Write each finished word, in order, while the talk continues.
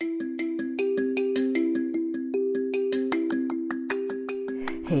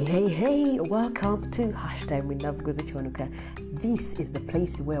Hey, welcome to Hashtag with Navgozi Chwanuka. This is the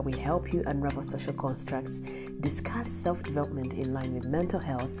place where we help you unravel social constructs, discuss self-development in line with mental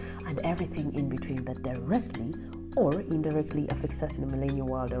health, and everything in between that directly or indirectly affects us in the millennial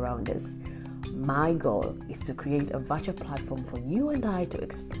world around us. My goal is to create a virtual platform for you and I to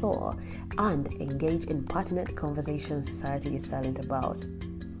explore and engage in pertinent conversations society is silent about.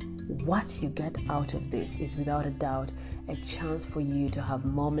 What you get out of this is without a doubt a chance for you to have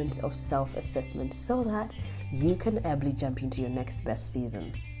moments of self-assessment so that you can ably jump into your next best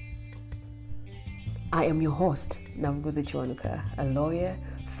season. I am your host, Navgozi Chwanuka, a lawyer,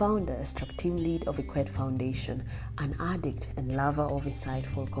 founder, team lead of Equate Foundation, an addict and lover of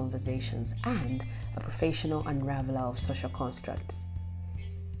insightful conversations, and a professional unraveler of social constructs.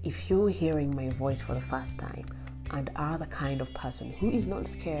 If you're hearing my voice for the first time and are the kind of person who is not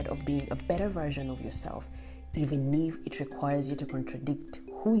scared of being a better version of yourself, even if it requires you to contradict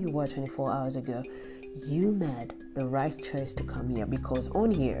who you were 24 hours ago, you made the right choice to come here, because on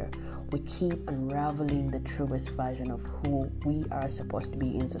here we keep unraveling the truest version of who we are supposed to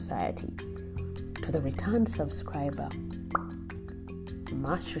be in society. To the returned subscriber,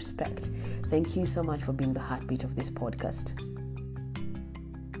 much respect. Thank you so much for being the heartbeat of this podcast.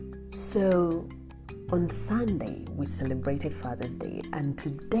 So, on Sunday, we celebrated Father's Day, and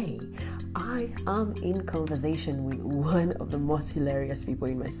today I am in conversation with one of the most hilarious people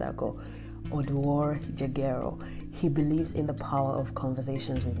in my circle, Odwor Jagero. He believes in the power of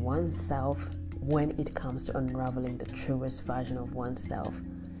conversations with oneself when it comes to unraveling the truest version of oneself.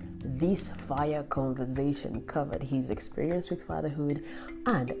 This fire conversation covered his experience with fatherhood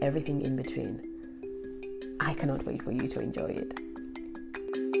and everything in between. I cannot wait for you to enjoy it.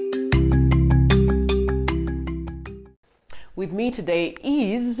 With me today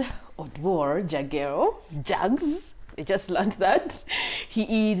is Odwor Jagero. Jags. I just learned that.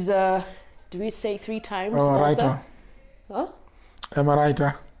 He is, do we say 3 times? I'm a writer. Huh? I'm a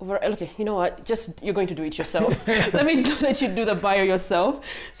writer. Okay, you know what? You're going to do it yourself. Let me let you do the bio yourself.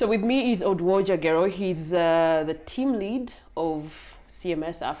 So with me is Odwor Jagero. He's the team lead of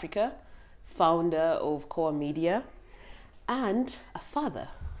CMS Africa, founder of Core Media, and a father.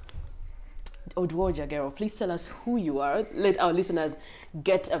 Odwor Jagero, please tell us who you are. Let our listeners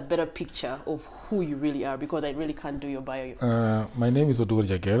get a better picture of who you really are, because I really can't do your bio. My name is Odwor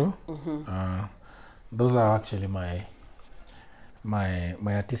Jagero. Mm-hmm. Those are actually my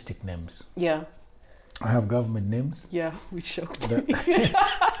artistic names. Yeah. I have government names. Yeah, which shocked me.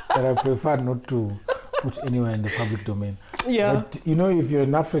 That I prefer not to put anywhere in the public domain. Yeah. But you know, if you're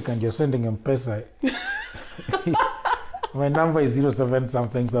an African, you're sending M-Pesa. My number is 07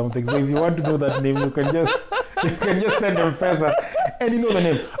 something. So if you want to know that name, you can just send M-Pesa, and you know the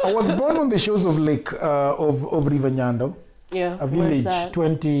name. I was born on the shores of Lake of River Nyando. Yeah. A village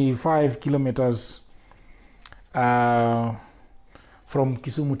 25 kilometers from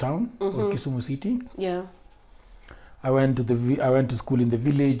Kisumu town, or Kisumu city. Yeah. I went to school in the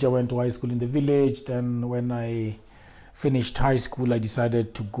village. I went to high school in the village. Then when I finished high school, I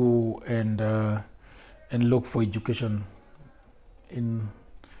decided to go and look for education in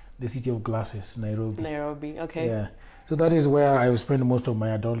the city of glasses, Nairobi. Okay. Yeah. So that is where I spent most of my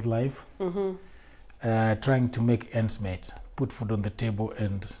adult life, trying to make ends meet, put food on the table,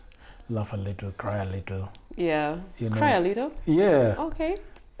 and laugh a little, cry a little. Yeah. You know. Cry a little? Yeah. Okay.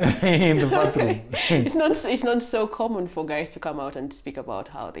 In the bathroom. Okay. It's not so common for guys to come out and speak about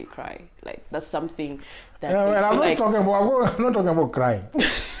how they cry. Like, that's something that I'm not talking about crying.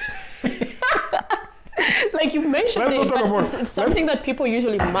 Like you've mentioned it, but it's something that people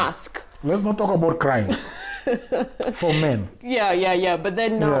usually mask. Let's not talk about crying for men. Yeah. But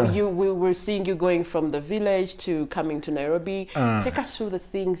then now we were seeing you going from the village to coming to Nairobi. Take us through the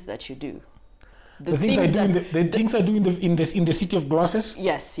things that you do. The things I do in the city of glasses.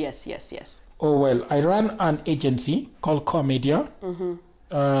 Yes. Oh well, I run an agency called Core Media.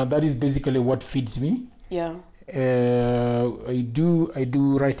 That is basically what feeds me. Yeah. I do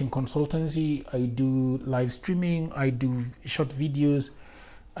writing consultancy. I do live streaming. I do short videos.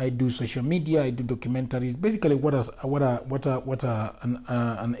 I do social media. I do documentaries. Basically, what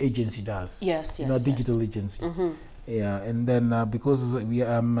an agency does. Yes. You know, a digital agency. Yeah, and then because we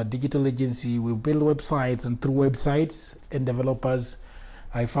are a digital agency, we build websites, and through websites and developers,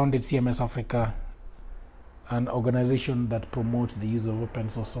 I founded CMS Africa, an organization that promotes the use of open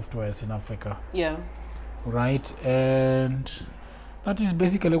source softwares in Africa. Yeah. Right, and that is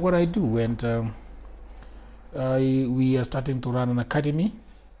basically what I do. And we are starting to run an academy,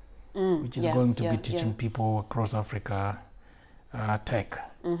 which is going to be teaching people across Africa tech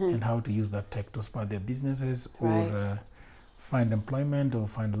and how to use that tech to spur their businesses or find employment or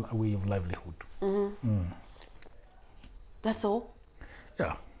find a way of livelihood. That's all?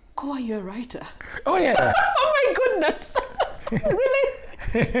 Yeah. Oh, you're a writer. Oh yeah. Oh my goodness. Really?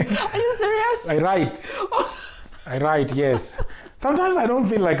 Are you serious? I write. I write, yes. Sometimes I don't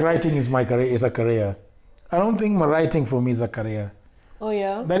feel like writing is my career, is a career. I don't think my writing for me is a career. Oh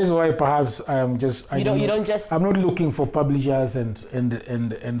yeah. That is why perhaps I am just. You don't just. I'm not looking for publishers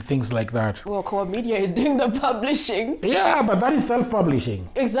and things like that. Well, Core Media is doing the publishing. Yeah, but that is self-publishing.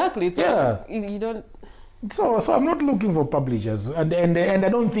 Exactly. So Yeah. You don't. So I'm not looking for publishers, and I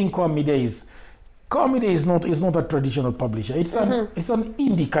don't think Core Media is. Core Media is not a traditional publisher. It's an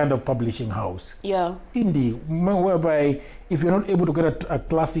indie kind of publishing house. Yeah. Indie, whereby if you're not able to get a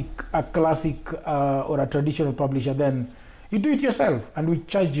classic or a traditional publisher, then you do it yourself, and we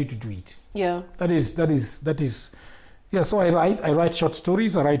charge you to do it. Yeah. That is. Yeah. So I write short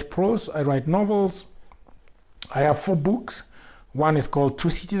stories. I write prose. I write novels. I have 4 books. One is called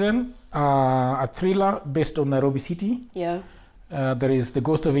True Citizen, a thriller based on Nairobi City. Yeah. There is The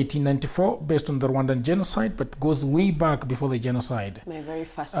Ghost of 1894, based on the Rwandan genocide, but goes way back before the genocide. My very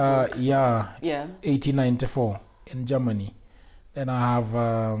first book. Yeah. Yeah. 1894 in Germany. Then I have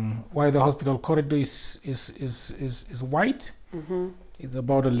Why the Hospital Corridor is White. It's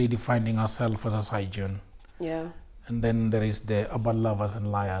about a lady finding herself as a surgeon. Yeah. And then there is the Urban Lovers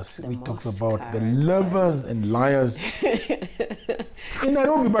and Liars. We talked most about the lovers and liars in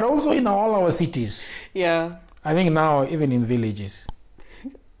Nairobi, but also in all our cities. Yeah. I think now even in villages.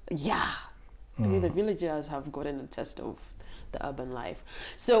 Yeah. I mean, the villagers have gotten a taste of the urban life.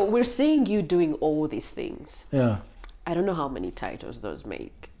 So we're seeing you doing all these things. Yeah. I don't know how many titles those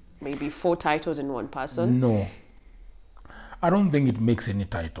make. Maybe 4 titles in one person. No. I don't think it makes any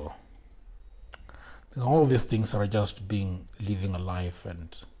title. All these things are just living a life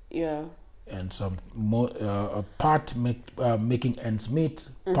and some more part making ends meet,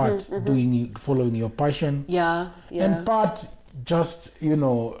 part following your passion, and part just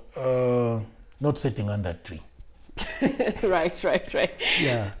not sitting under a tree. Right.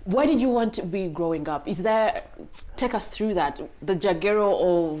 Yeah. Why did you want to be growing up? Take us through that, the Jagero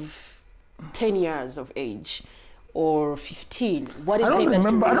of 10 years of age or 15. What is I it that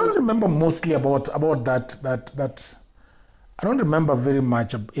remember. you I don't remember mostly about that. I don't remember very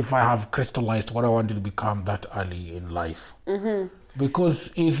much if I have crystallized what I wanted to become that early in life.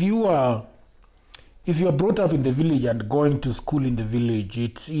 Because if you are brought up in the village and going to school in the village,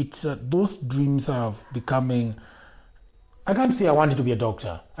 it's those dreams of becoming. I can't say I wanted to be a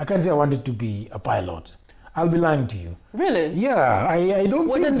doctor. I can't say I wanted to be a pilot. I'll be lying to you. Really? Yeah, I don't.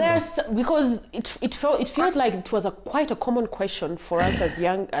 Wasn't think there so. Because it feels like it was quite a common question for us at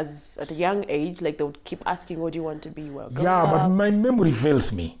a young age. Like they would keep asking, "What do you want to be?" Well, yeah, but my memory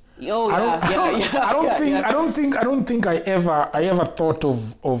fails me. Oh yeah. I don't think I ever thought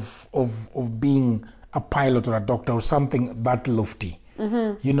of being a pilot or a doctor or something that lofty.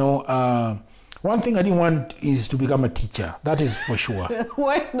 One thing I didn't want is to become a teacher. That is for sure.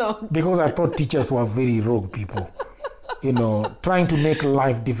 Why not? Because I thought teachers were very rogue people. Trying to make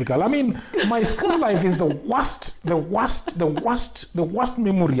life difficult. I mean, my school life is the worst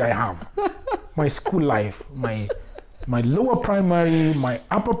memory I have. My school life, my lower primary, my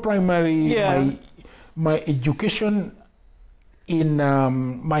upper primary, my education in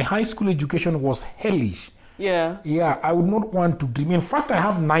my high school education was hellish. Yeah. Yeah, I would not want to dream. In fact, I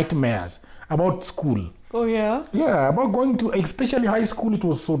have nightmares about school. Oh yeah? Yeah, about going to, especially high school, it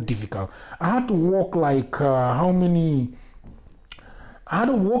was so difficult. I had to walk like, I had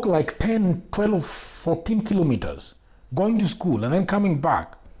to walk like 10, 12, 14 kilometers going to school and then coming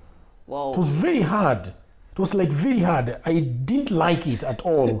back. Wow. It was very hard. It was like very hard. I didn't like it at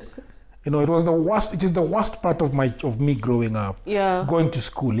all. It was the worst. It is the worst part of me growing up. Yeah. Going to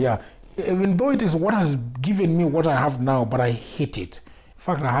school, yeah. Even though it is what has given me what I have now, but I hate it. In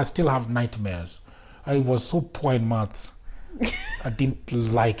fact, I still have nightmares. I was so poor in maths. I didn't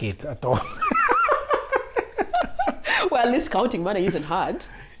like it at all. Well, at least counting money isn't hard.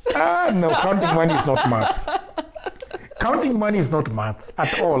 No, counting money is not maths. Counting money is not maths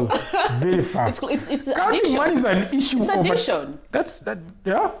at all. Very fast. It's counting addition. money is an issue. It's addition.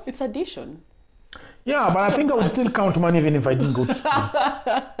 Yeah. It's addition. Yeah, but I think I would still count money even if I didn't go to school.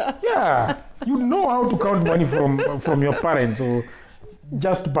 Yeah, you know how to count money from your parents or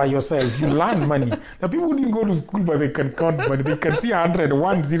just by yourself. You learn money. The people who didn't go to school, but they can count money. They can see 100,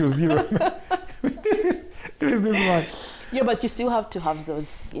 1, 0, 0. This is this one. Yeah, but you still have to have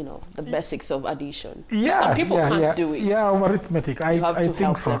those, the basics of addition. Yeah, some people can't do it. Yeah, of arithmetic. You have I to think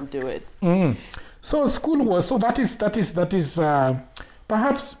help so. them do it. So school was that is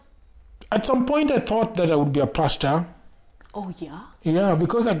perhaps at some point I thought that I would be a pastor. Oh, yeah? Yeah,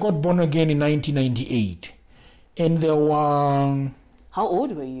 because I got born again in 1998. And there were... How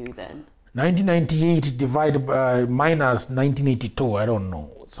old were you then? 1998 divided minus 1982, I don't know.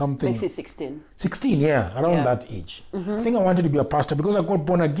 Something. Makes it 16. 16, yeah, around that age. I think I wanted to be a pastor because I got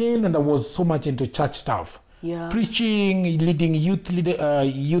born again and I was so much into church stuff. Yeah. Preaching, leading youth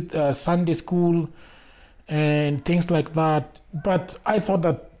Sunday school and things like that. But I thought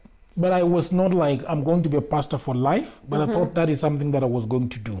that, but I was not like, I'm going to be a pastor for life, but I thought that is something that I was going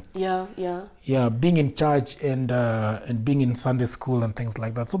to do. Yeah, yeah. Yeah, being in church and being in Sunday school and things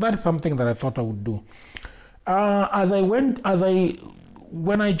like that. So that is something that I thought I would do.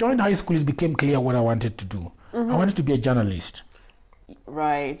 When I joined high school, it became clear what I wanted to do. I wanted to be a journalist.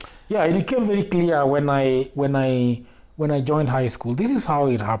 Right. Yeah, it became very clear when I joined high school. This is how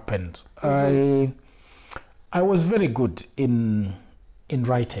it happened. I was very good in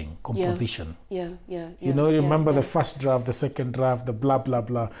writing, composition. Yeah. You know, remember the first draft, the second draft, the blah, blah,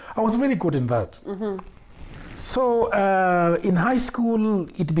 blah. I was very good in that. So in high school,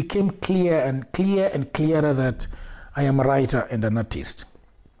 it became clearer and clearer that I am a writer and an artist.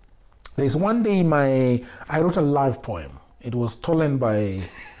 There's one day I wrote a live poem. It was stolen by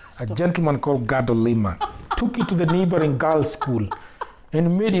a gentleman called Gado Lima. Took it to the neighboring girls' school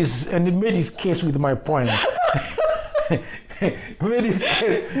and made his case with my poem.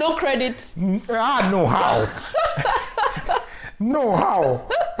 No credit. No how. No how.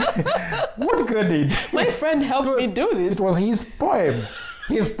 What credit? My friend helped me do this. It was his poem.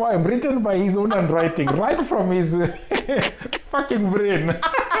 His poem written by his own handwriting, right from his fucking brain.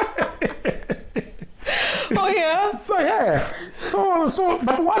 Oh yeah. So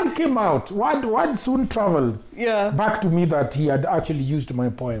but word came out. Word soon traveled. Yeah. Back to me that he had actually used my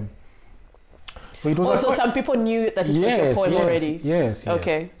poem. So it was also, some people knew that it was your poem already. Yes.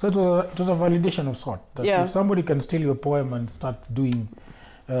 Okay. So it was a validation of sort. That if somebody can steal your poem and start doing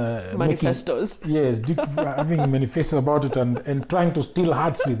manifestos. Having manifestos about it and trying to steal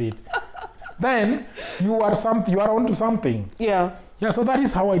hearts with it, then you are onto something. Yeah. So that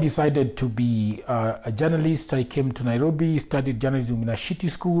is how I decided to be a journalist. I came to Nairobi, studied journalism in a shitty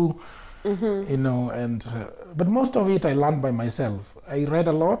school, you know, and but most of it I learned by myself. I read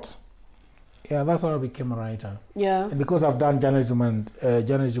a lot. Yeah, that's how I became a writer. Yeah. And because I've done journalism and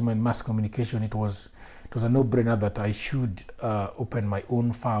mass communication, it was a no-brainer that I should open my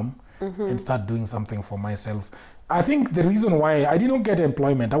own farm and start doing something for myself. I think the reason why I didn't get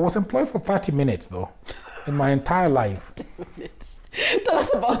employment, I was employed for 30 minutes though, in my entire life. Tell us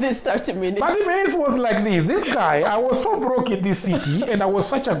about this 30 minutes. 30 minutes was like this. This guy, I was so broke in this city and I was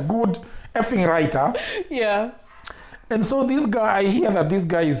such a good effing writer. Yeah. And so this guy, I hear that this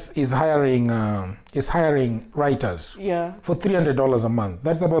guy is hiring writers for $300 a month.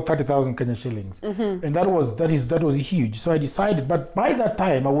 That's about 30,000 Kenyan shillings. And that was huge. So I decided, but by that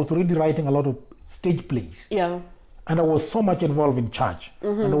time I was already writing a lot of stage plays. Yeah. And I was so much involved in church.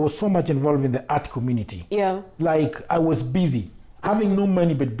 And I was so much involved in the art community. Yeah. Like I was busy. Having no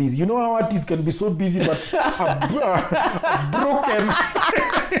money but busy. You know how artists can be so busy but broken.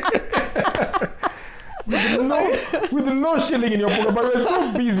 with no shilling in your pocket, but we're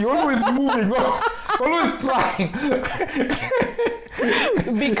so busy, always moving, always trying.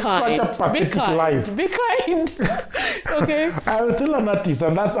 Be kind. Such a pathetic life. Be kind. Okay. I'm still an artist,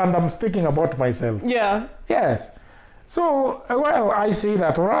 and I'm speaking about myself. Yeah. Yes. So, well, I say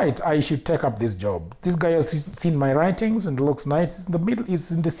that, all right, I should take up this job. This guy has seen my writings and looks nice. It's in the middle. It's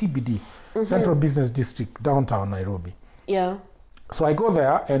in the CBD, Central Business District, downtown Nairobi. Yeah. So I go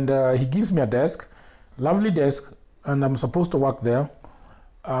there, and he gives me a desk. Lovely desk, and I'm supposed to work there.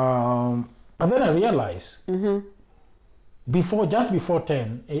 But then I realized, just before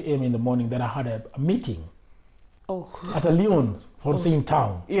 10 a.m. in the morning, that I had a meeting at a Leon's for in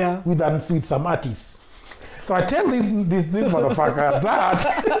town with some artists. So I tell this motherfucker that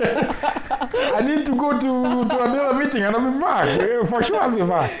I need to go to another meeting and I'll be back. For sure I'll be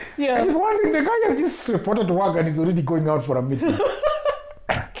back. Yeah. And he's wondering, the guy has just reported to work and he's already going out for a meeting.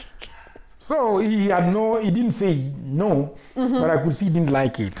 So he didn't say no, but I could see he didn't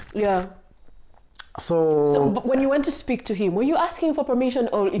like it. Yeah. So but when you went to speak to him, were you asking for permission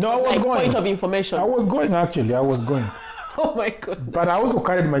or it was like point of information? I was going actually. Oh my God. But I also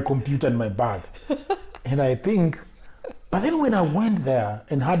carried my computer in my bag. And I think, but then when I went there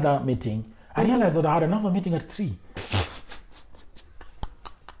and had that meeting, I realized that I had another meeting at 3.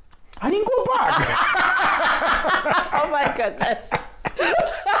 I didn't go back. Oh my goodness.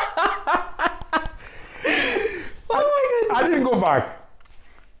 Oh my goodness. I didn't go back.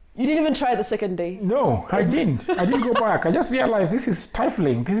 You didn't even try the second day? No, I didn't. I didn't go back. I just realized this is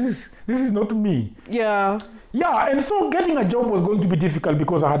stifling. This is not me. Yeah. Yeah, and so getting a job was going to be difficult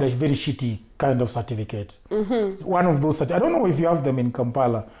because I had a very shitty kind of certificate. One of those, I don't know if you have them in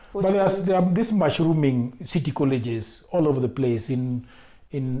Kampala, but there are these mushrooming city colleges all over the place in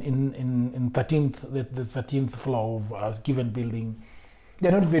 13th, the 13th floor of a given building.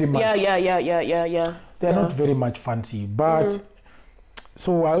 They're not very much. Yeah. They're not very much fancy, but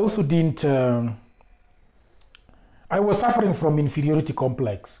so I also didn't. I was suffering from inferiority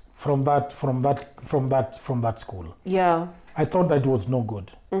complex from that school. Yeah. I thought that was no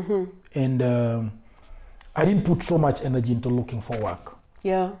good, and I didn't put so much energy into looking for work.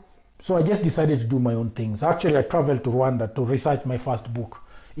 Yeah. So I just decided to do my own things. Actually, I traveled to Rwanda to research my first book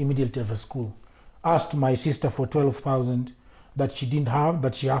immediately after school. Asked my sister for 12,000 that she didn't have,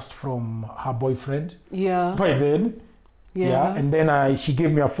 that she asked from her boyfriend. Yeah. By then. Yeah. And then she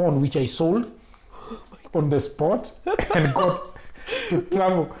gave me a phone which I sold on the spot and got to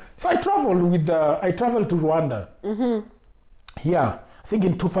travel. So I traveled to Rwanda. Yeah, I think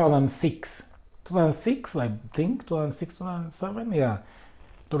in 2006, I think 2006, 2007. Yeah,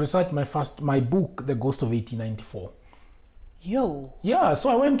 to research my book, The Ghost of 1894. Yo. Yeah, so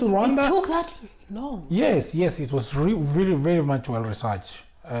I went to Rwanda. It took that long. Yes, it was very, very much well researched.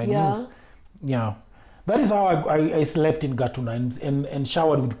 Yeah. Yeah. That is how I slept in Gatuna and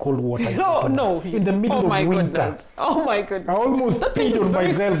showered with cold water. No. In the middle of winter. Goodness. Oh my goodness. I almost peed on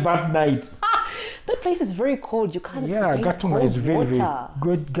myself that night. That place is very cold. You can't. Yeah, Gatuna is very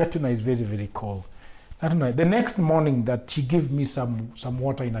good. Gatuna is very, very cold. Gatuna. The next morning, that she gave me some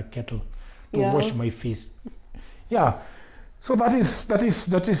water in a kettle to wash my face. Yeah. So that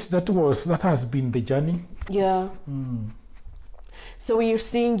has been the journey. Yeah. So you're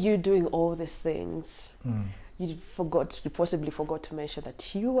seeing you doing all these things. You possibly forgot to mention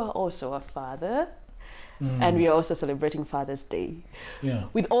that you are also a father, and we are also celebrating Father's Day. Yeah.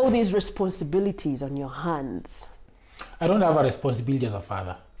 With all these responsibilities on your hands. I don't have a responsibility as a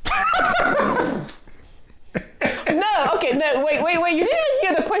father. No, wait. You didn't even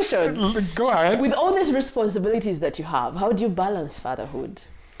hear the question. Go ahead. With all these responsibilities that you have, how do you balance fatherhood?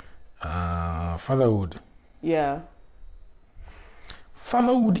 Fatherhood. Yeah.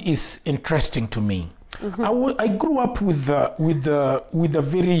 Fatherhood is interesting to me. I grew up with a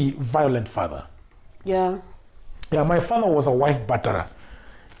very violent father. Yeah. Yeah, my father was a wife batterer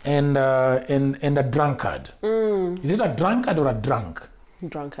and a drunkard. Is it a drunkard or a drunk?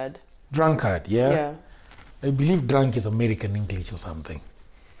 Drunkard. Drunkard, yeah? Yeah. I believe drunk is American English or something.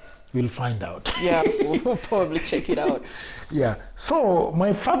 We'll find out. Yeah, we'll probably check it out. Yeah. So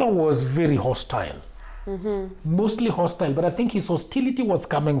my father was very hostile. Mostly hostile, but I think his hostility was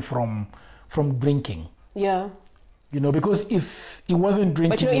coming from drinking. Yeah. Because if he wasn't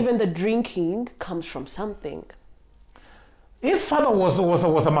drinking... But even the drinking comes from something. His father was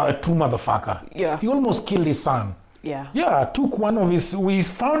a true motherfucker. Yeah. He almost killed his son. Yeah. Yeah, took one of we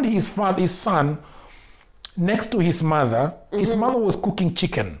found his son next to his mother. His mother was cooking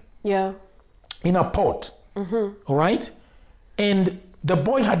chicken. Yeah. In a pot. All right? And the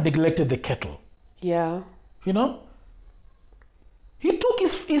boy had neglected the kettle. Yeah. He took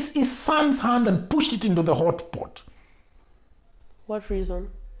his son's hand and pushed it into the hot pot. What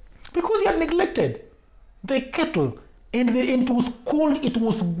reason? Because he had neglected the kettle. And it was cold, it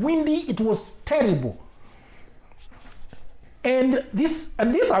was windy, it was terrible. And this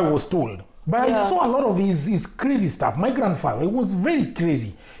I was told. But I saw a lot of his crazy stuff. My grandfather, he was very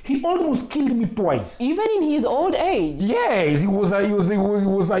crazy. He almost killed me twice. Even in his old age. Yes, he was a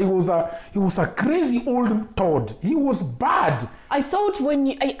crazy old toad. He was bad. I thought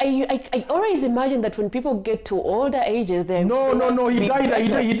I always imagine that when people get to older ages, they No. He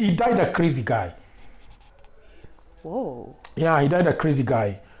died a crazy guy. Whoa. Yeah, he died a crazy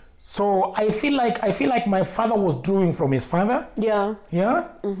guy. So I feel like my father was drawing from his father. Yeah. Yeah.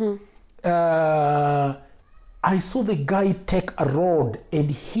 I saw the guy take a rod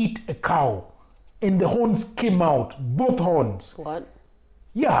and hit a cow, and the horns came out, both horns. What?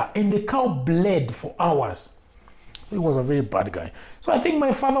 Yeah, and the cow bled for hours. He was a very bad guy. So I think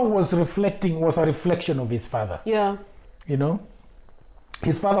my father was a reflection of his father. Yeah.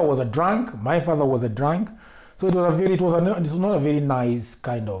 His father was a drunk. My father was a drunk. So it was not a very nice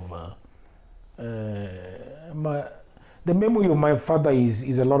kind of. The memory of my father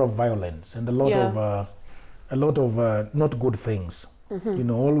is a lot of violence and a lot of not good things.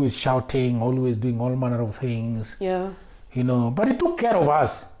 Always shouting, always doing all manner of things. Yeah. But he took care of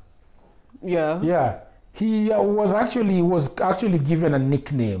us. Yeah. Yeah. He was actually given a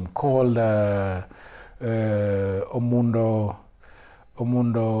nickname called Omundo.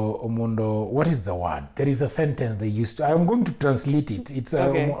 What is the word? There is a sentence they used to. I'm going to translate it. It's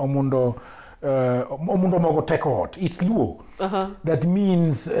Okay. Omundo. It's Luo. That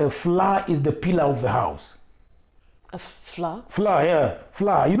means flour is the pillar of the house. A flour? Flour, yeah,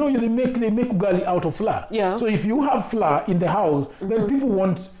 flour. You know, they make ugali out of flour. Yeah. So if you have flour in the house, then people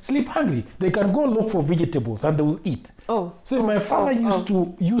won't sleep hungry. They can go look for vegetables and they will eat. Oh. So my father used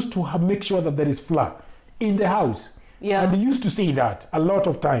to make sure that there is flour in the house. Yeah. And he used to say that a lot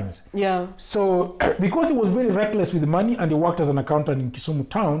of times. Yeah. So because he was very reckless with money and he worked as an accountant in Kisumu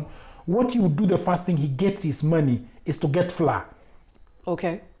town, what he would do, the first thing he gets his money is to get flour.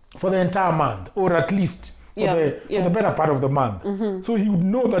 Okay. For the entire month, or at least for the better part of the month. So he would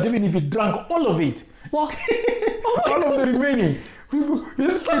know that even if he drank all of it, what? all of the remaining,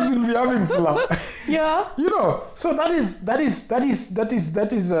 his kids will be having flour. Yeah. You know, so that was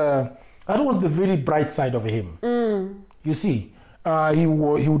the very bright side of him. You see, he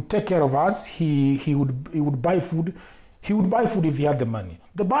would take care of us. He would buy food. He would buy food if he had the money.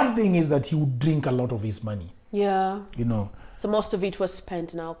 The bad thing is that he would drink a lot of his money. Yeah. You know. So most of it was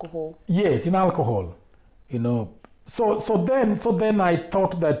spent in alcohol. Yes, in alcohol. You know. So then I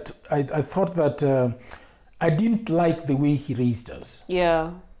thought that I didn't like the way he raised us.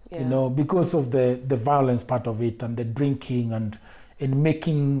 Yeah. You know, because of the violence part of it and the drinking and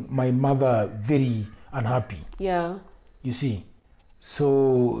making my mother very unhappy. Yeah. You see.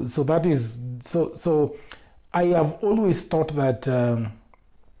 So that is so I have always thought that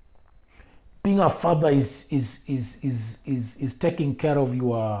being a father is taking care of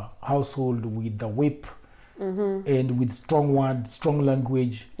your household with the whip and with strong words, strong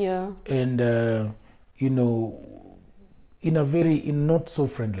language. Yeah. And you know, in not so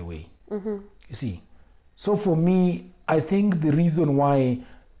friendly way. You see. So for me, I think the reason why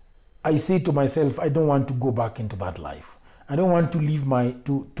I say to myself, I don't want to go back into that life. I don't want to live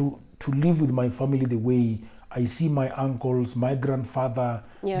live with my family the way I see my uncles, my grandfather,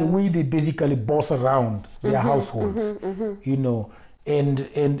 the way they basically boss around their households, you know, and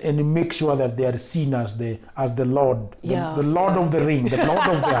make sure that they are seen as the Lord, the Lord of the ring, the Lord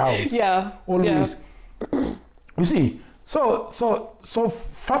of the house. Yeah. Always. Yeah. You see, so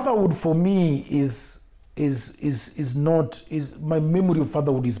fatherhood for me is my memory of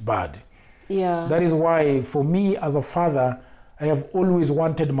fatherhood is bad. Yeah. That is why for me as a father, I have always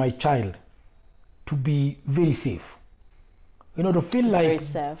wanted my child to be very safe. You know, to feel like very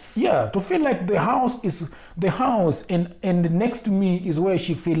safe. Yeah, to feel like the house and next to me is where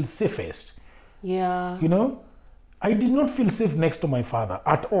she feels safest. Yeah. You know? I did not feel safe next to my father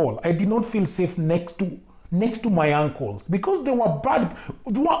at all. I did not feel safe next to my uncles because they were bad.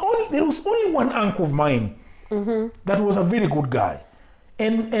 There was only one uncle of mine that was a very good guy,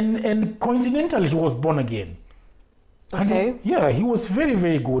 and coincidentally he was born again. Okay. And, he was very,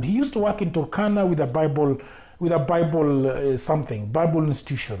 very good. He used to work in Turkana with a Bible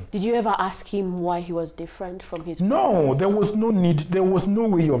institution. Did you ever ask him why he was different from his No, brothers? there was no need. There was no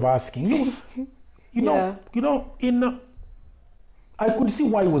way of asking. I could see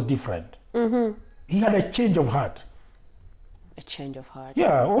why he was different. He had a change of heart. A change of heart.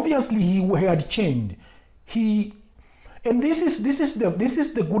 Yeah, obviously he had changed. And this is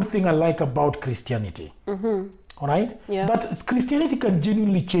the good thing I like about Christianity. All right? Yeah. But Christianity can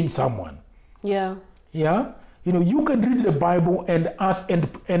genuinely change someone. Yeah. Yeah? You know, you can read the Bible and ask and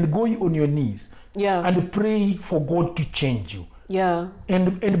go on your knees. Yeah. And pray for God to change you. Yeah.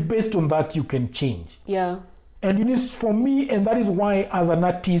 And based on that you can change. Yeah. And you know, for me, and that is why as an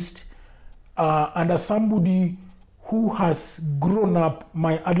artist and as somebody who has grown up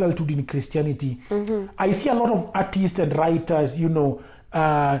my adulthood in Christianity, I see a lot of artists and writers, you know,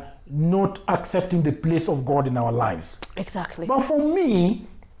 not accepting the place of God in our lives. Exactly. But for me,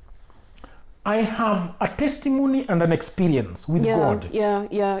 I have a testimony and an experience with God. Yeah.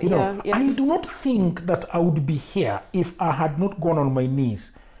 I do not think that I would be here if I had not gone on my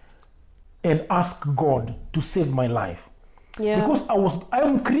knees and asked God to save my life. Yeah. Because I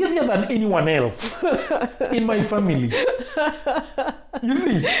am crazier than anyone else in my family. You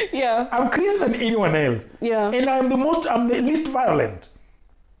see? Yeah. I'm crazier than anyone else. Yeah. And I'm the least violent.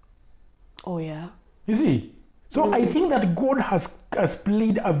 Oh yeah. You see? So I think that God has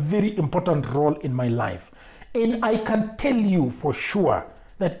played a very important role in my life. And I can tell you for sure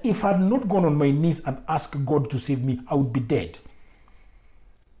that if I had not gone on my knees and asked God to save me, I would be dead.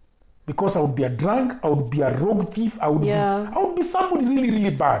 Because I would be a drunk, I would be a rogue thief, I would be somebody really, really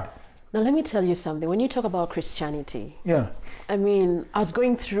bad. Now let me tell you something. When you talk about Christianity, I mean, I was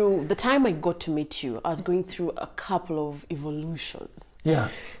going through, the time I got to meet you, I was going through a couple of evolutions. Yeah.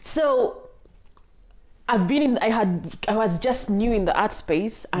 So I was just new in the art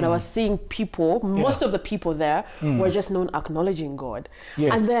space, and I was seeing people, most of the people there were just not acknowledging God.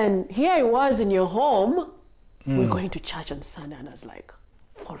 Yes. And then here I was in your home, we're going to church on Sunday, and I was like,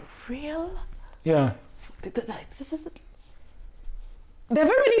 for real? Yeah. Like, there are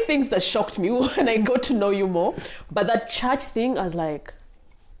very many things that shocked me when I got to know you more, but that church thing, I was like,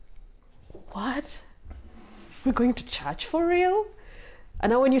 what? We're going to church for real?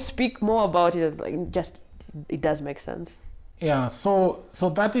 And now when you speak more about it, it's like it does make sense. Yeah. So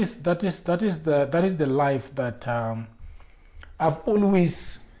that is the life that I've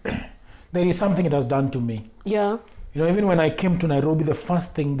always. There is something it has done to me. Yeah. You know, even when I came to Nairobi, the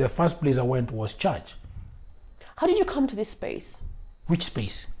first place I went was church. How did you come to this space Which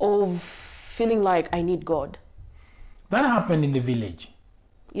space? of feeling like I need God? That happened in the village.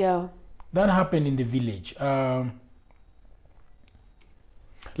 Yeah. That happened in the village.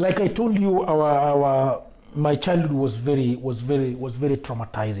 Like I told you, my childhood was very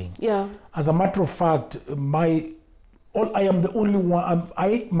traumatizing. Yeah. As a matter of fact, I am the only one.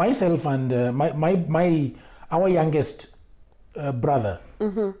 I myself and our youngest brother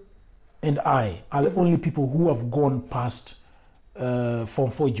and I are the only people who have gone past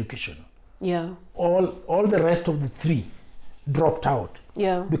Form 4 education. Yeah. All the rest of the three dropped out.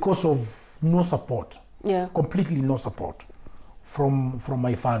 Yeah. Because of no support. Yeah. Completely no support from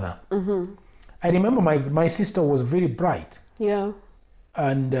my father. I remember my sister was very bright. Yeah.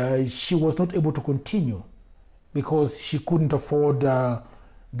 And she was not able to continue because she couldn't afford the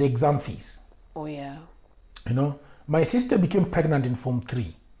exam fees. Oh yeah. You know, my sister became pregnant in Form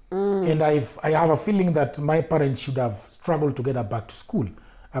 3, and I have a feeling that my parents should have struggled to get her back to school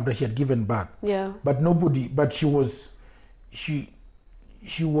after she had given birth. Yeah. But she was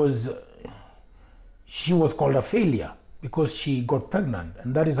called a failure because she got pregnant,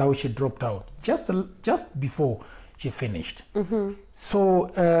 and that is how she dropped out just before she finished. So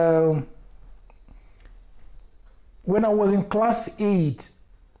when I was in class 8,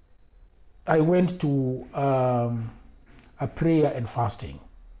 I went to a prayer and fasting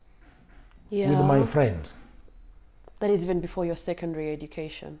with my friends. That is even before your secondary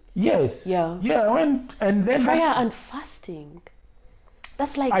education. Yes. Yeah. Yeah, I went, and then Prayer and fasting.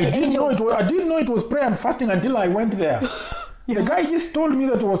 That's like I didn't know it was prayer and fasting until I went there. The guy just told me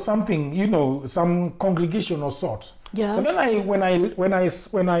that it was something, some congregation or sort. Yeah. But then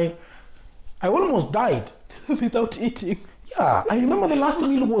I almost died without eating. Yeah, I remember the last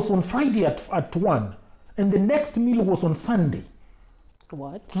meal was on Friday at 1, and the next meal was on Sunday.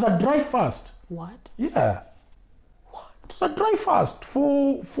 What? It was a dry fast. What? Yeah. What? It was a dry fast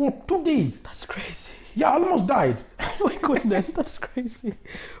for 2 days. That's crazy. Yeah, I almost died. Oh my goodness, that's crazy.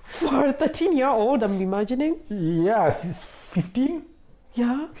 For a 13-year-old, I'm imagining. Yes, it's 15.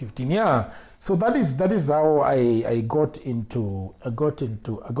 Yeah. 15, yeah. So that is how I got into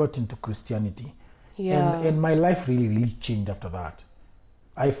Christianity. Yeah. And my life really changed after that.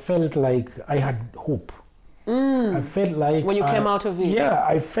 I felt like I had hope. I felt like when you came out of it. Yeah,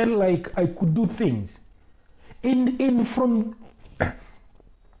 I felt like I could do things. And from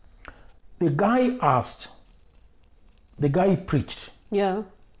the guy preached. Yeah.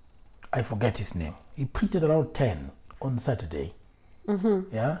 I forget his name. He preached at around 10 on Saturday.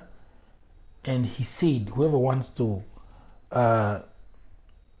 Yeah. And he said, whoever wants to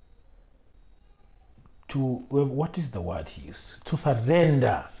what is the word he used? To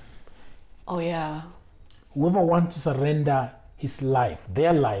surrender. Oh yeah. Whoever wants to surrender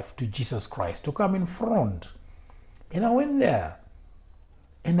their life to Jesus Christ, to come in front. And I went there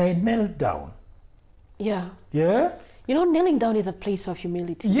and I knelt down. Yeah. Yeah? Kneeling down is a place of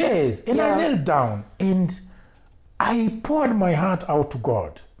humility. Yes. And I knelt down and I poured my heart out to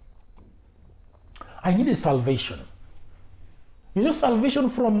God. I needed salvation. Salvation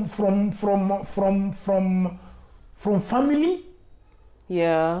from family.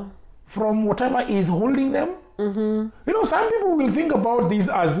 Yeah. From whatever is holding them. Some people will think about this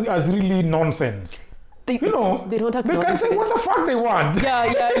as really nonsense. They don't they can say what the fuck they want.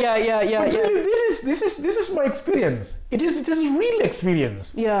 Yeah. But really, this is my experience. It is real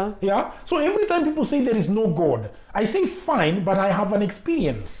experience. Yeah. Yeah. So every time people say there is no God, I say fine, but I have an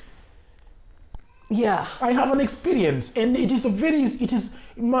experience. Yeah. I have an experience, and it is a very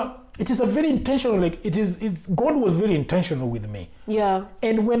intentional. God was very intentional with me. Yeah.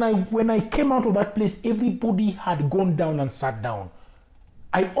 And when I came out of that place, everybody had gone down and sat down.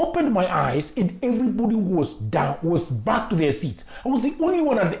 I opened my eyes, and everybody was back to their seats. I was the only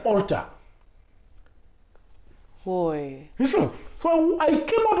one at the altar. Boy. So I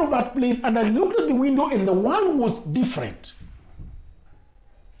came out of that place, and I looked at the window, and the world was different.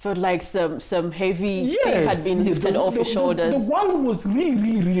 Felt like some heavy thing had been yes, lifted off your shoulders. The world was really,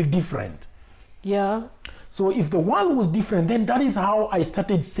 really, really different. Yeah. So if the world was different, then that is how I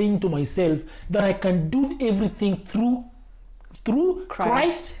started saying to myself that I can do everything through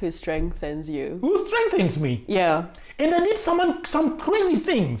Christ who strengthens you. who strengthens me. Yeah. And I did some crazy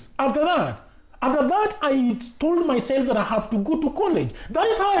things after that. After that, I told myself that I have to go to college. That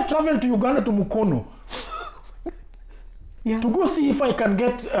is how I traveled to Uganda to Mukono. Yeah. To go see if I can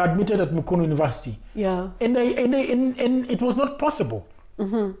get admitted at Mukono University. Yeah. And it was not possible.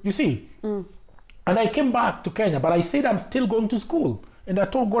 You see? And I came back to Kenya, but I said I'm still going to school. And I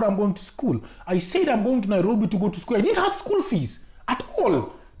told God I'm going to school. I said I'm going to Nairobi to go to school. I didn't have school fees at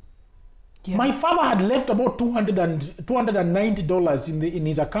all. Yeah. My father had left about $290 in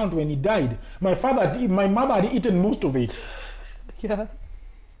his account when he died. My mother had eaten most of it. Yeah.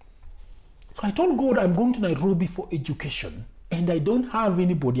 So I told God I'm going to Nairobi for education, and I don't have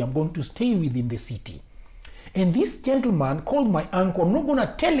anybody I'm going to stay with in the city. And this gentleman called my uncle. I'm not going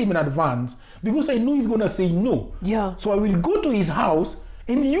to tell him in advance because I know he's going to say no. Yeah. So I will go to his house,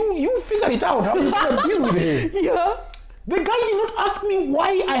 and you figure it out how you're going to deal with him. Yeah. The guy did not ask me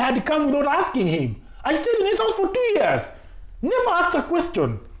why I had come without asking him. I stayed in his house for 2 years. Never asked a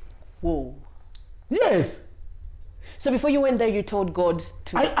question. Whoa. Yes. So before you went there, you told God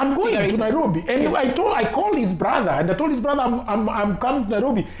to. I'm going to Nairobi, and I called his brother, and I told his brother I'm coming to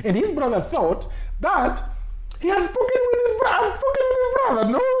Nairobi, and his brother thought that he had spoken with his brother. I've spoken with his brother.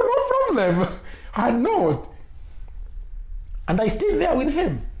 No problem. I had not. And I stayed there with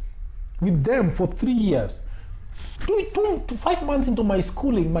them for 3 years. 5 months into my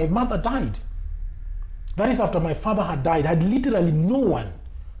schooling, my mother died. That is after my father had died. I had literally no one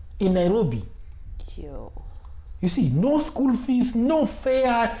in Nairobi. Yo. You see, no school fees, no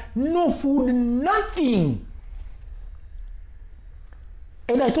fare, no food, nothing.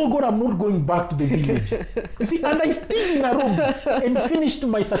 And I told God I'm not going back to the village. You see, and I stayed in Nairobi and finished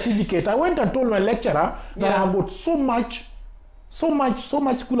my certificate. I went and told my lecturer that I have got so much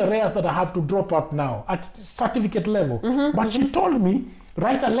school arrears that I have to drop out now at certificate level. But she told me,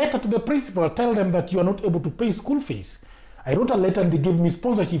 write a letter to the principal, tell them that you are not able to pay school fees. I wrote a letter and they gave me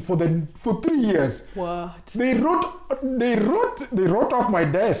sponsorship for 3 years. What? They wrote off my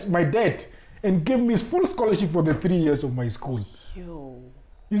debt and gave me full scholarship for the 3 years of my school. Yo.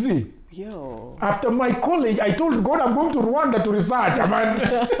 You see? Yo. After my college, I told God I'm going to Rwanda to research. And I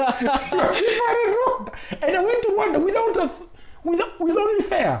went to Rwanda without only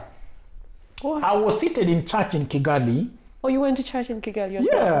fare. What? I was seated in church in Kigali. Oh, you went to church in Kigali?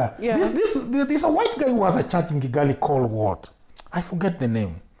 Yeah. Yeah. There's a white guy who has a church in Kigali called what? I forget the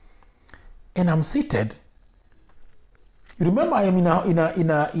name. And I'm seated. You remember I am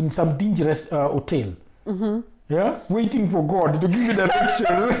in some dangerous hotel. Yeah, waiting for God to give me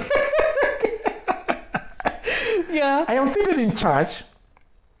direction. Yeah. I am seated in church,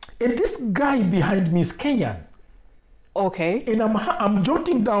 and this guy behind me is Kenyan. Okay. And I'm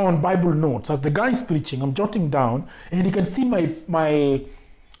jotting down Bible notes as the guy is preaching. I'm jotting down, and you can see the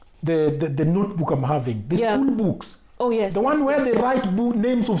notebook I'm having. The school books. Oh yes. The one where they write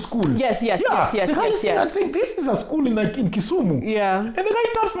names of schools. Yes. The guy said, I think this is a school in Kisumu. Yeah. And the guy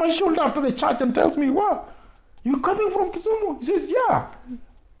taps my shoulder after the church and tells me, "What? You coming from Kisumu?" He says, "Yeah."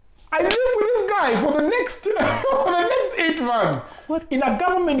 I lived with this guy for the next 8 months. What? In a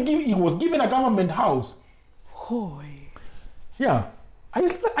government, he was given a government house. Hoy. Yeah, I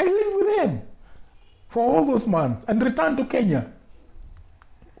lived with him for all those months and returned to Kenya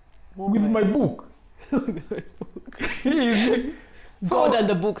with my book. God and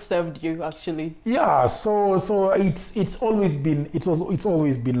the book served you actually. Yeah, so it's always been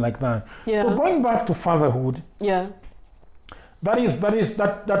like that. Yeah. So going back to fatherhood. Yeah.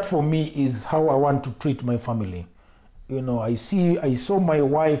 That for me is how I want to treat my family. You know, I saw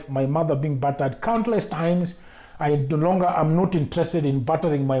my mother being battered countless times. I'm not interested in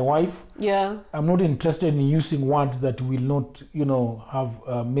battering my wife. Yeah. I'm not interested in using words that will not,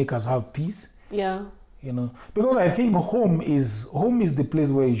 make us have peace. Yeah. Because I think home is the place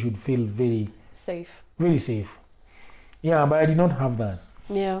where you should feel very safe. Very safe. Yeah, but I did not have that.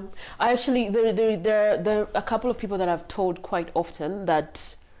 Yeah, I actually there are a couple of people that I've told quite often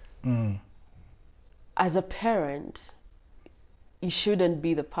that as a parent, you shouldn't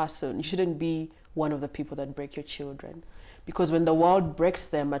be the person. You shouldn't be one of the people that break your children, because when the world breaks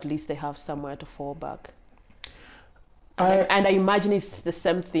them, at least they have somewhere to fall back. And I imagine it's the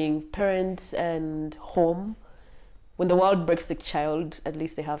same thing, parents and home. When the world breaks the child, at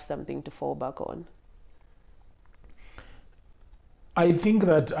least they have something to fall back on. I think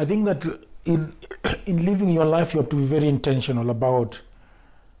that in living your life, you have to be very intentional about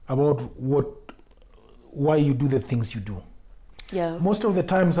about why you do the things you do. Yeah. Most of the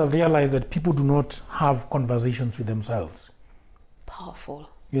times I've realized that people do not have conversations with themselves. Powerful.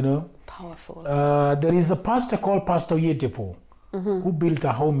 You know? Powerful. There is a pastor called Pastor Yetepo who built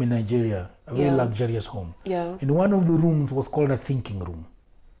a home in Nigeria, a very luxurious home. Yeah. And one of the rooms was called a thinking room.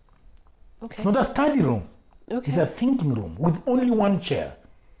 Okay. It's not a study room. Okay. It's a thinking room with only one chair.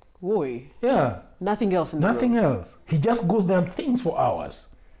 Boy. Yeah. Nothing else in the Nothing room. else. He just goes there and thinks for hours.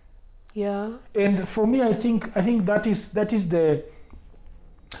 Yeah. And for me, I think that is the.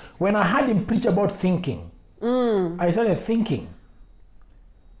 When I heard him preach about thinking, I started thinking.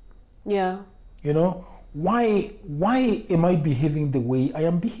 Yeah. You know, why am I behaving the way I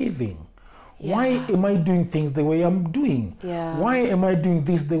am behaving? Why am I doing things the way I'm doing? Yeah. Why am I doing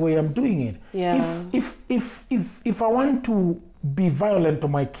this the way I'm doing it? Yeah. If I want to be violent to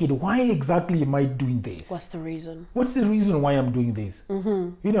my kid, why exactly am I doing this? What's the reason? What's the reason why I'm doing this?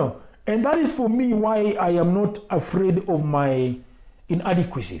 You know, and that is for me why I am not afraid of my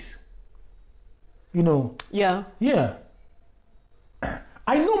inadequacies. You know. Yeah. Yeah.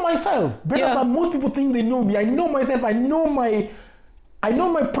 I know myself better than most people think they know me. I know myself. I know my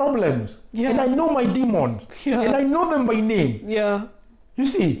problems. Yeah. And I know my demons. Yeah. And I know them by name. Yeah. You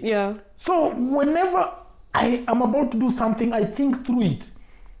see? Yeah. So whenever I am about to do something, I think through it.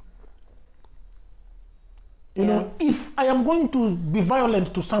 You know, if I am going to be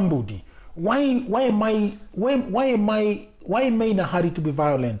violent to somebody, why am I in a hurry to be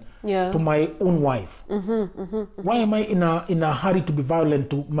violent to my own wife? Why am I in a hurry to be violent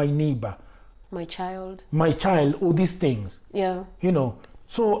to my neighbor, my child, all these things? Yeah. You know,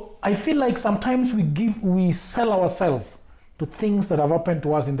 so I feel like sometimes we sell ourselves to things that have happened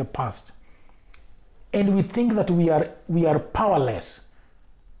to us in the past, and we think that we are powerless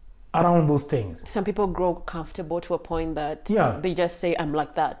around those things. Some people grow comfortable to a point that they just say, I'm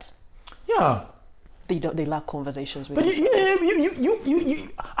like that. Yeah. They lack conversations with But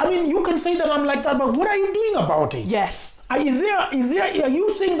I mean, you can say that I'm like that, but what are you doing about it? Yes. Are you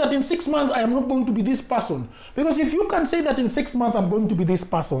saying that in 6 months I am not going to be this person? Because if you can say that in 6 months I'm going to be this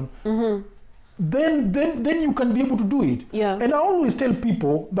person, then you can be able to do it. Yeah. And I always tell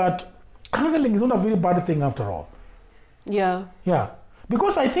people that counseling is not a very bad thing after all. Yeah. Yeah.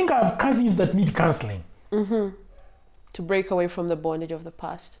 Because I think I have cousins that need counseling. To break away from the bondage of the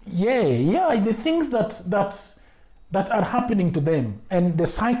past. Yeah. The things that are happening to them and the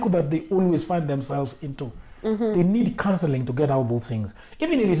cycle that they always find themselves into. They need counseling to get out those things.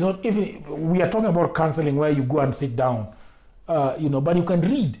 Even we are talking about counseling where you go and sit down, but you can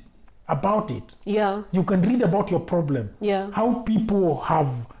read about it. Yeah. You can read about your problem. Yeah. How people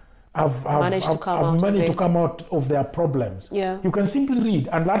have managed to come out of their problems. Yeah. You can simply read,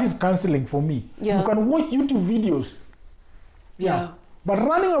 and that is counseling for me. Yeah. You can watch YouTube videos. Yeah. But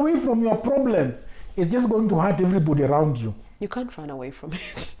running away from your problem is just going to hurt everybody around you. You can't run away from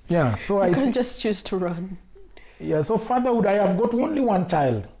it. Yeah. So you can't just choose to run. Yeah. So fatherhood, I have got only one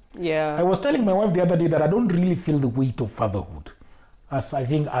child. Yeah. I was telling my wife the other day that I don't really feel the weight of fatherhood, as I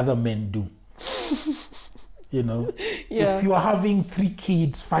think other men do. You know, if you are having 3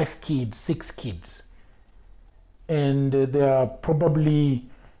 kids, 5 kids, 6 kids, and they are probably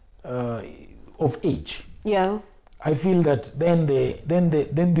of age, I feel that then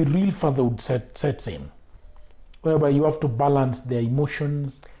the real fatherhood sets in, whereby you have to balance their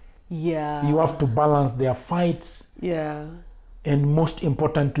emotions. Yeah. You have to balance their fights. Yeah. And most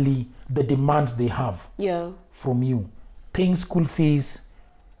importantly, the demands they have from you, paying school fees.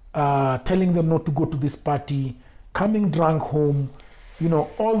 Telling them not to go to this party, coming drunk home,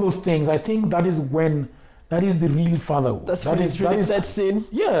 all those things. I think that is the real fatherhood. That really sets in.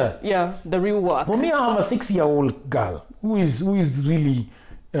 Yeah. Yeah, the real work. For me, I have a 6-year-old girl who is really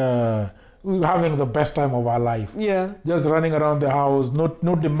having the best time of her life. Yeah. Just running around the house,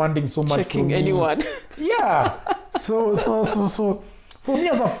 not demanding so much Checking from me. anyone. Yeah. So for me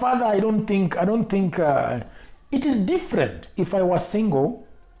as a father, I don't think it is different. If I was single,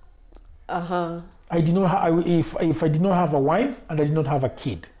 I did not if I did not have a wife and I did not have a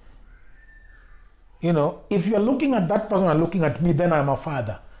kid. If you're looking at that person and looking at me, then I'm a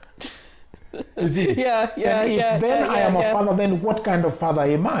father. You see? Yeah. I am a father, then what kind of father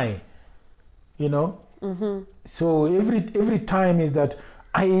am I? So every time is that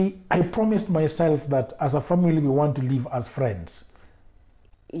I promised myself that as a family we want to live as friends.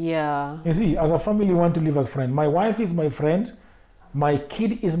 Yeah. You see, as a family we want to live as friends. My wife is my friend. My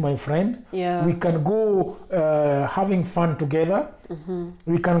kid is my friend. Yeah. We can go having fun together.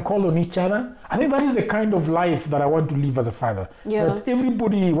 We can call on each other. I think that is the kind of life that I want to live as a father. Yeah. That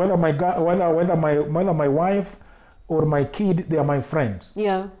everybody, whether my wife or my kid, they are my friends.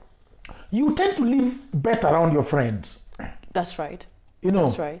 Yeah. you tend to live better around your friends. That's right. You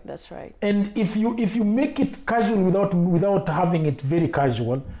know. That's right. And if you make it casual without having it very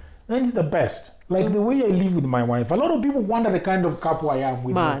casual, then it's the best. Like the way I live with my wife. A lot of people wonder the kind of couple I am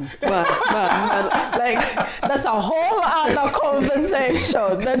with. Man. Like, that's a whole other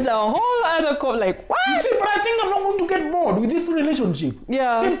conversation. That's a whole other like, what? You see, but I think I'm not going to get bored with this relationship.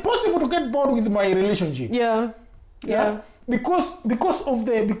 Yeah. It's impossible to get bored with my relationship. Yeah. Because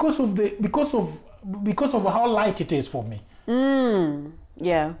of how light it is for me.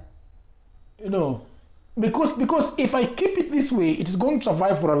 Yeah. You know, because if I keep it this way, it is going to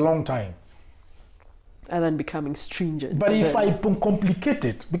survive for a long time. And then becoming stringent. But if I complicate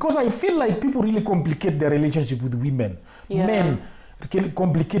it, because I feel like people really complicate their relationship with women. Yeah. Men can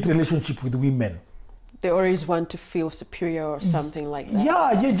complicate relationship with women. They always want to feel superior or something like that.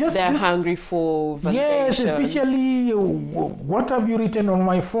 Yeah, they're hungry for validation. Yes, especially what have you written on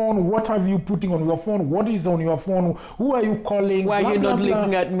my phone? What have you putting on your phone? What is on your phone? Who are you calling? Why are you not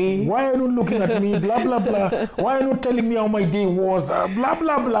looking at me? Why are you not looking at me? Blah, blah, blah. Why are you not telling me how my day was? Blah, blah,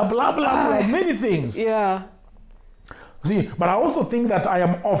 blah, blah, blah, blah. Many things. Yeah. See, but I also think that I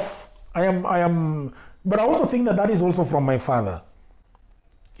am off. But I also think that is also from my father.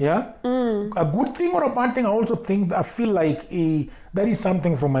 Yeah? A good thing or a bad thing, I feel like that is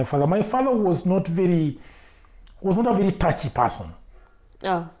something from my father. My father was not a very touchy person.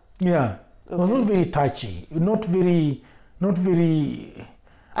 Oh. Yeah. Okay. Was not very touchy. Not very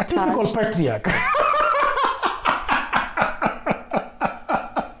a typical patriarch.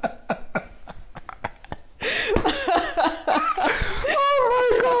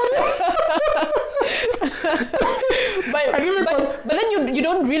 But then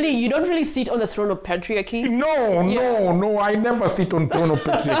you don't really sit on the throne of patriarchy. No, I never sit on throne of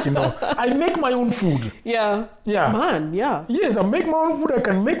patriarchy. No, I make my own food. Yeah. Man, yeah. Yes, I make my own food. I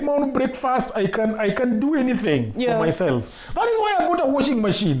can make my own breakfast. I can do anything for myself. That is why I bought a washing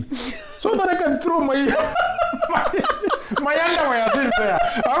machine, so that I can throw my underwear in there.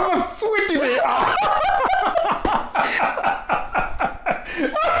 I'm a sweaty there.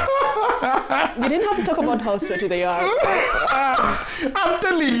 You didn't have to talk about how sweaty they are. I'm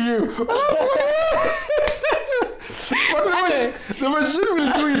telling you. But the machine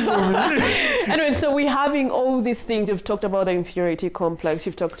will do it for me. Anyway, so we're having all these things. You've talked about the inferiority complex.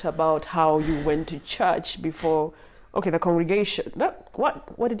 You've talked about how you went to church before. Okay, the congregation.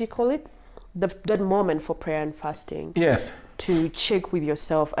 What did you call it? That moment for prayer and fasting. Yes. To check with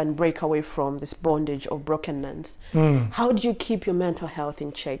yourself and break away from this bondage of brokenness. How do you keep your mental health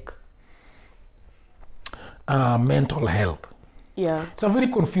in check? Mental health. Yeah. It's a very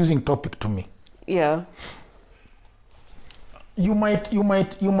confusing topic to me. Yeah. You might.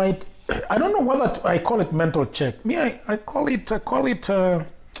 I don't know whether I call it mental check. Me, I call it. I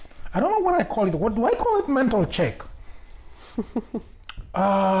don't know what I call it. What do I call it? Mental check.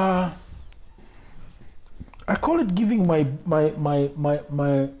 I call it giving my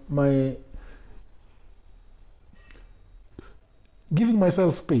giving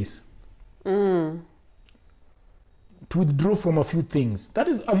myself space. To withdraw from a few things. That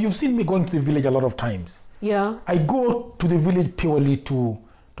is, you've seen me going to the village a lot of times. Yeah. I go to the village purely to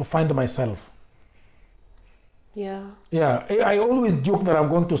find myself. Yeah. Yeah. I always joke that I'm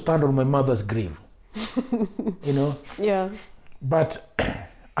going to stand on my mother's grave. You know? Yeah. But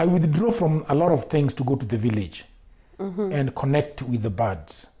I withdraw from a lot of things to go to the village and connect with the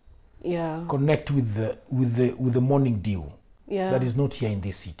birds. Yeah. Connect with the morning dew. Yeah. That is not here in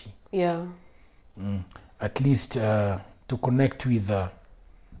this city. Yeah. At least to connect with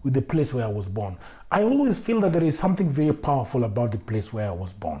the place where I was born. I always feel that there is something very powerful about the place where I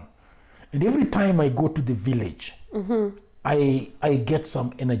was born. And every time I go to the village, I get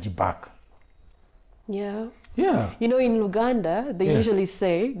some energy back. Yeah. Yeah. You know, in Uganda, they usually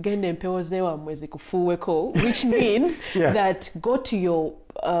say, "Gende mpeozewa mwezi kufuweko," which means that go to your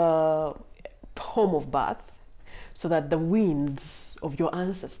home of birth so that the winds of your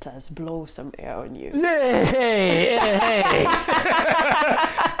ancestors blow some air on you.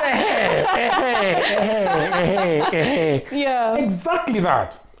 Yeah. Exactly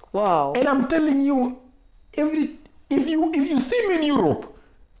that. Wow. And I'm telling you, if you see me in Europe,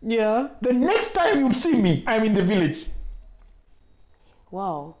 the next time you see me, I'm in the village.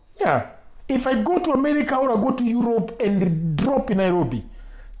 Wow. Yeah. If I go to America or I go to Europe and drop in Nairobi,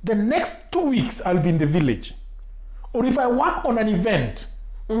 the next 2 weeks I'll be in the village. Or if I work on an event,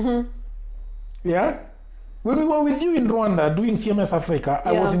 yeah. When we were with you in Rwanda doing CMS Africa,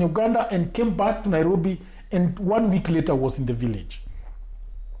 I was in Uganda and came back to Nairobi, and 1 week later was in the village.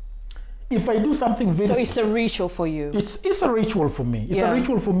 if I do something very... So it's a ritual for you? It's a ritual for me. It's Yeah. a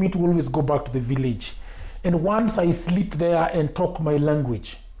ritual for me to always go back to the village. And once I sleep there and talk my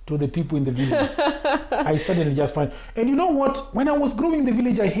language to the people in the village, I suddenly just find... And you know what? When I was growing in the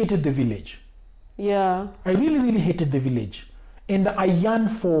village, I hated the village. Yeah. I really, really hated the village. And I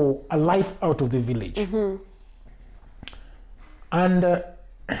yearned for a life out of the village. Mm-hmm. And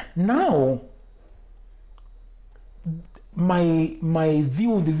now, my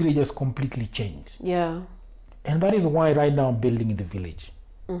view of the village has completely changed. Yeah. And that is why right now I'm building in the village.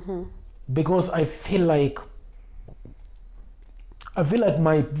 Mm-hmm. Because I feel like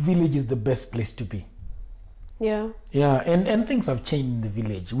my village is the best place to be. Yeah. Yeah, and things have changed in the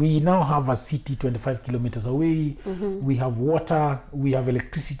village. We now have a city 25 kilometers away. Mm-hmm. We have water, we have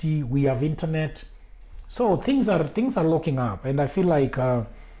electricity, we have internet. So things are looking up, and I feel like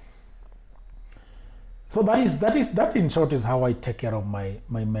so that in short is how I take care of my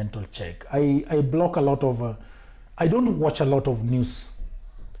mental check. I block a lot of I don't watch a lot of news.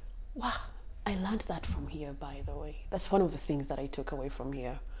 Wow. I learned that from here, by the way. That's one of the things that I took away from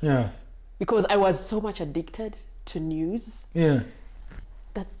here. Yeah. Because I was so much addicted to news. Yeah.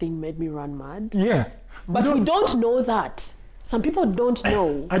 That thing made me run mad. Yeah. But we don't know that. Some people don't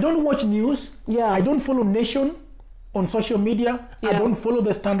know. I don't watch news. Yeah. I don't follow Nation on social media. Yeah. I don't follow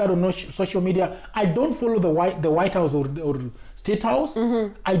the Standard on social media. I don't follow the White House or State House.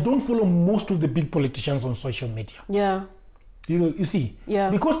 Mm-hmm. I don't follow most of the big politicians on social media. Yeah. You see.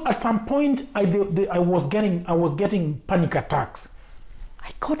 Yeah. Because at some point I was getting panic attacks.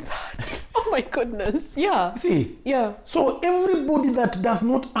 I got that. Oh my goodness. Yeah. See. Yeah. So everybody that does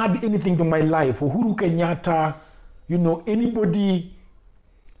not add anything to my life, Uhuru Kenyatta, anybody.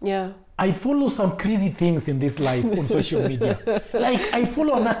 Yeah. I follow some crazy things in this life on social media. Like I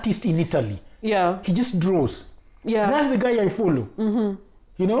follow an artist in Italy. Yeah. He just draws. Yeah. That's the guy I follow. Mm-hmm.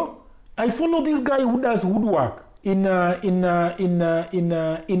 I follow this guy who does woodwork in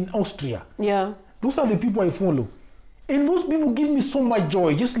Austria. Yeah. Those are the people I follow. And those people give me so much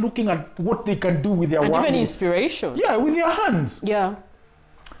joy just looking at what they can do with their work. And even inspiration. Yeah, with their hands. Yeah.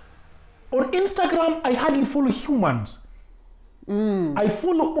 On Instagram, I hardly follow humans. I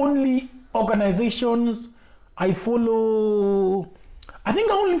follow only organizations. I think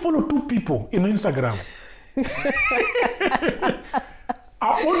I only follow 2 people in Instagram.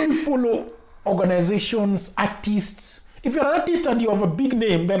 I only follow organizations, artists. If you're an artist and you have a big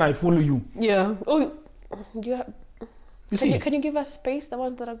name, then I follow you. Yeah. Oh, yeah. Can you give us space, the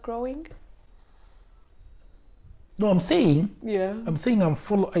ones that are growing? No, I'm saying I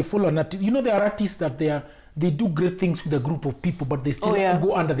follow an artist. There are artists that they do great things with a group of people, but they still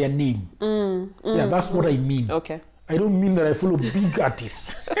go under their name. Yeah, that's what I mean. Okay. I don't mean that I follow big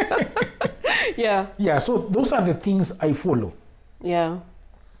artists. Yeah. Yeah, so those are the things I follow. Yeah.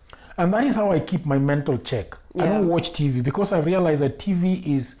 And that is how I keep my mental check. Yeah. I don't watch TV because I realize that TV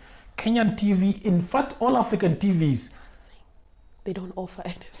is Kenyan TV. In fact, all African TVs, they don't offer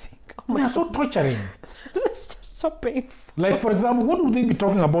anything. They are so torturing. It's just so painful. Like, for example, what would they be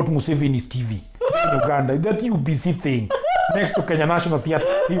talking about Museveni's TV in Uganda? That UBC thing next to Kenya National Theatre,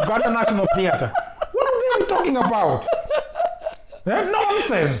 Uganda National Theatre. What would they be talking about? That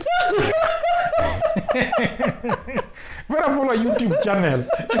nonsense. Better follow a YouTube channel.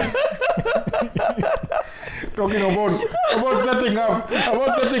 Talking about setting up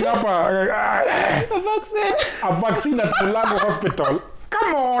a vaccine at Mulago Hospital.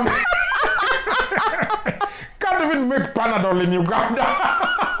 Come on. Can't even make Panadol in Uganda.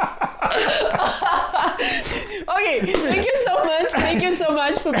 Okay, thank you so much. Thank you so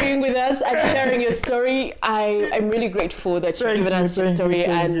much for being with us and sharing your story. I'm really grateful that you've given us your story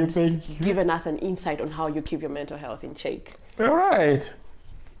and given us an insight on how you keep your mental health in check. All right.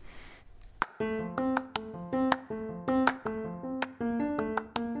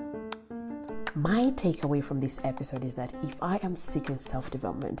 My takeaway from this episode is that if I am seeking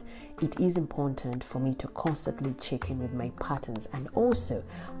self-development, it is important for me to constantly check in with my patterns and also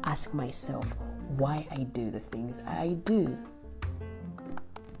ask myself why I do the things I do.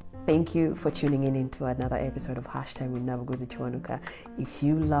 Thank you for tuning in into another episode of Hashtime with Nabuguzi Chiwanuka. If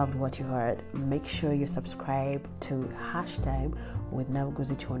you loved what you heard, make sure you subscribe to Hashtime with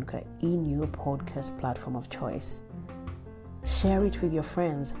Nabuguzi Chiwanuka in your podcast platform of choice. Share it with your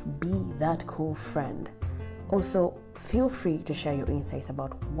friends. Be that cool friend. Also, feel free to share your insights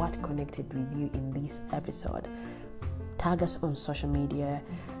about what connected with you in this episode. Tag us on social media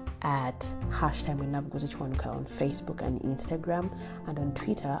at Hashtime with Nabuguzi Chiwanuka on Facebook and Instagram, and on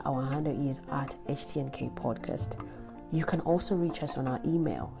Twitter our handle is at HTNK Podcast. You can also reach us on our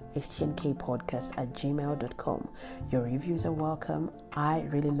email, htnkpodcast@gmail.com. Your reviews are welcome. I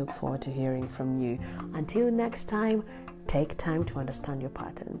really look forward to hearing from you. Until next time, take time to understand your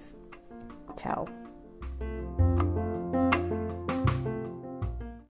patterns. Ciao.